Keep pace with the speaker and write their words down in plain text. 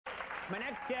My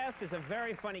next guest is a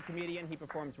very funny comedian. He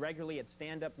performs regularly at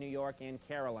Stand Up New York and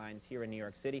Caroline's here in New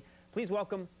York City. Please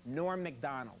welcome Norm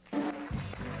Macdonald.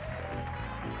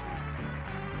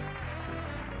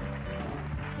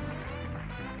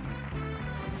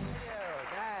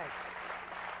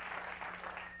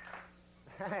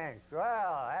 Thanks.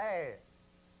 Well, hey.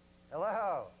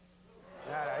 Hello.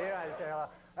 No, you don't have to say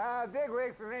hello. Big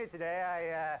week for me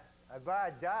today. I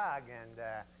bought a dog, and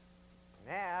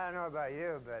man, I don't know about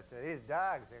you, but these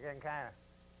dogs are getting kind of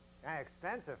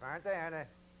expensive, aren't they? What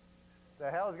the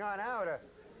hell's going on with the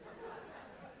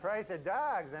price of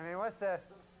dogs? I mean, what's the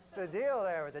deal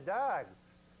there with the dogs?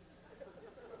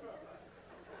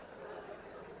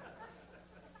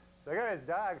 So I go to this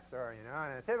dog store, you know,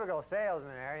 and a typical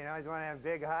salesman there, you know, he's one of them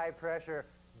big, high-pressure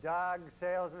dog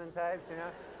salesman types, you know.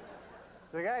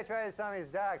 So the guy tries to sell me his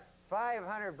dog,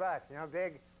 $500, you know,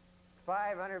 big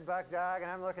 $500 dog, and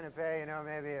I'm looking to pay, you know,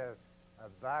 maybe a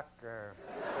buck or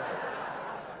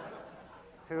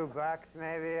 $2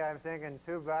 maybe. I'm thinking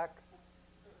 $2.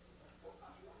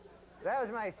 That was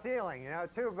my ceiling, you know,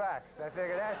 $2. I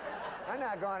figured I'm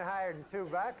not going higher than $2.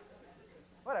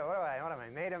 What am I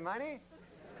made of money?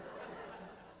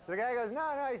 So the guy goes,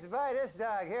 no, you should buy this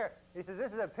dog here. He says,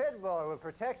 this is a pit bull. It will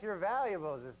protect your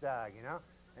valuables, this dog, you know.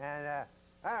 And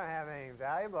I don't have anything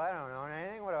valuable. I don't own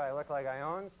anything. What do I look like? I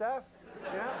own stuff,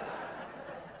 you know?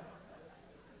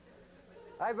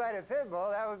 I buy the pit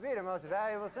bull. That would be the most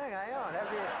valuable thing I own. That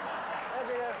would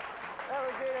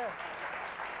be the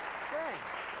thing.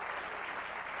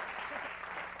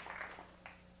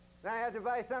 Then I have to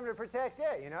buy something to protect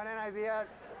it, you know. Then I'd be out.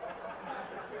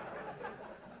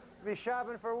 Be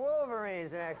shopping for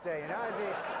Wolverines the next day, you know.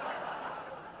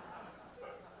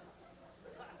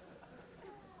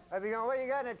 I'd be going, what do you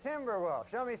got in a timber wolf?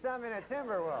 Show me something in a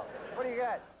timber wolf. What do you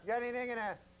got? You got anything in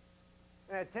a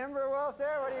timber wolf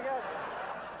there? What do you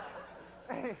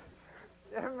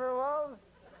got? Timber wolves?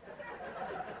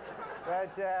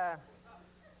 But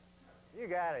you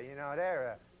got it, you know.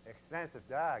 They're an expensive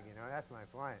dog, you know. That's my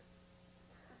point.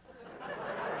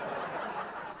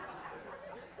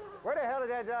 Where the hell did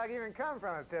that dog even come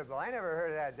from, a pit bull? I never heard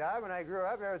of that dog. When I grew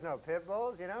up, there was no pit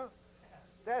bulls, you know?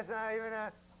 That's not even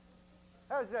a...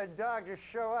 How does that dog just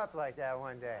show up like that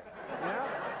one day, you know?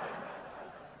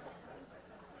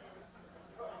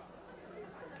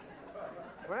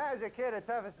 When I was a kid, the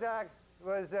toughest dog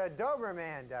was a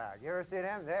Doberman dog. You ever see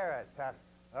them? They're a tough...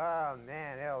 Oh,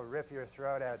 man, they'll rip your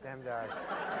throat out, them dogs.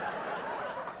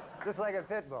 Just like a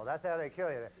pit bull. That's how they kill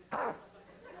you.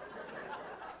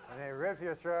 And they rip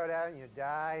your throat out and you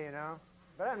die, you know.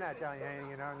 But I'm not telling you anything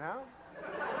you don't know.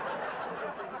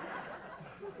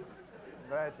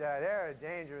 But they're a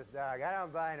dangerous dog. I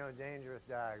don't buy no dangerous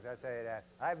dogs, I'll tell you that.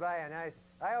 I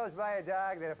always buy a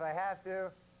dog that if I have to,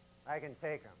 I can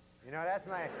take him. You know, that's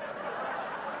my...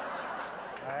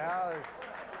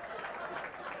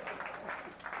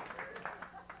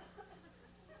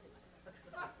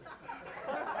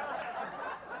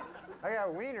 I got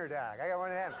a wiener dog. I got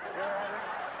one of them. You ever have one?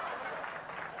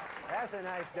 That's a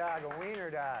nice dog, a wiener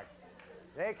dog.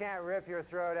 They can't rip your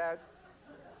throat out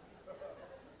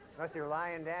unless you're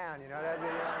lying down, you know. That'd be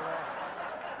the only way.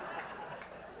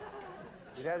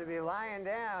 You'd have to be lying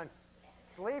down,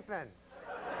 sleeping.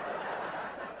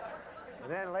 And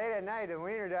then late at night, the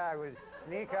wiener dog would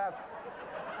sneak up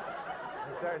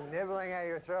and start nibbling at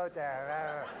your throat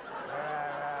there.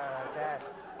 Like that.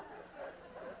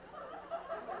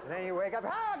 And then you wake up,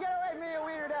 oh, get away from me, you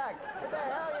wiener dog. What the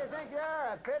hell you think you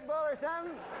are, a pit bull or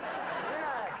something? You're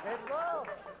not a pit bull.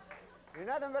 You're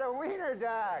nothing but a wiener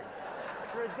dog.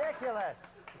 It's ridiculous.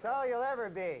 It's all you'll ever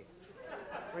be,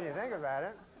 when you think about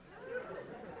it.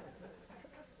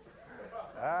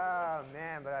 Oh,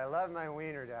 man, but I love my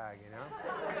wiener dog, you know?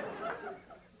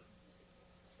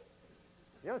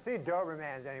 You don't see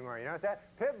Dobermans anymore, you know what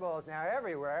that? Pit bulls now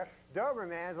everywhere.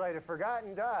 Doberman's like a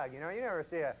forgotten dog, you know? You never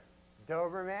see a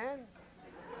Doberman.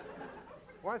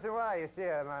 Once in a while you see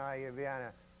him, like you'd be on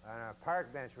a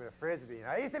park bench with a Frisbee. You know?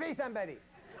 I used to be somebody.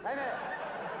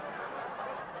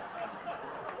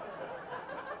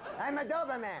 I'm a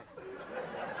Doberman.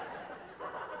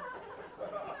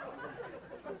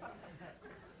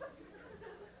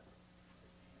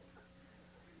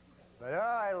 But oh,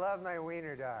 I love my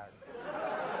wiener dog.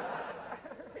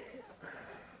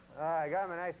 I got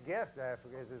him a nice gift for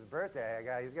his birthday.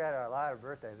 He's got a lot of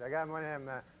birthdays. I got him one of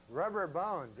them rubber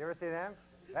bones. You ever see them?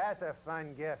 That's a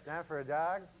fun gift, huh, for a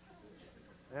dog?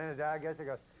 And then the dog gets it,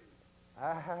 goes,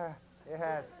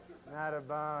 yeah, not a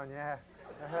bone, yeah.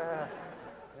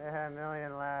 Yeah, a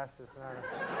million laughs. It's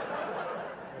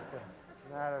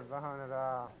not a bone at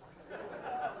all.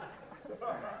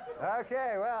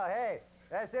 Okay, well, hey,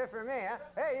 That's it for me, huh?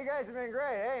 Hey, you guys have been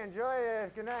great. Hey, enjoy.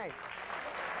 Good night.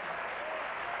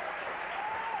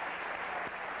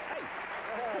 Hey.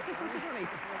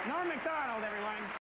 Norm Macdonald, everyone.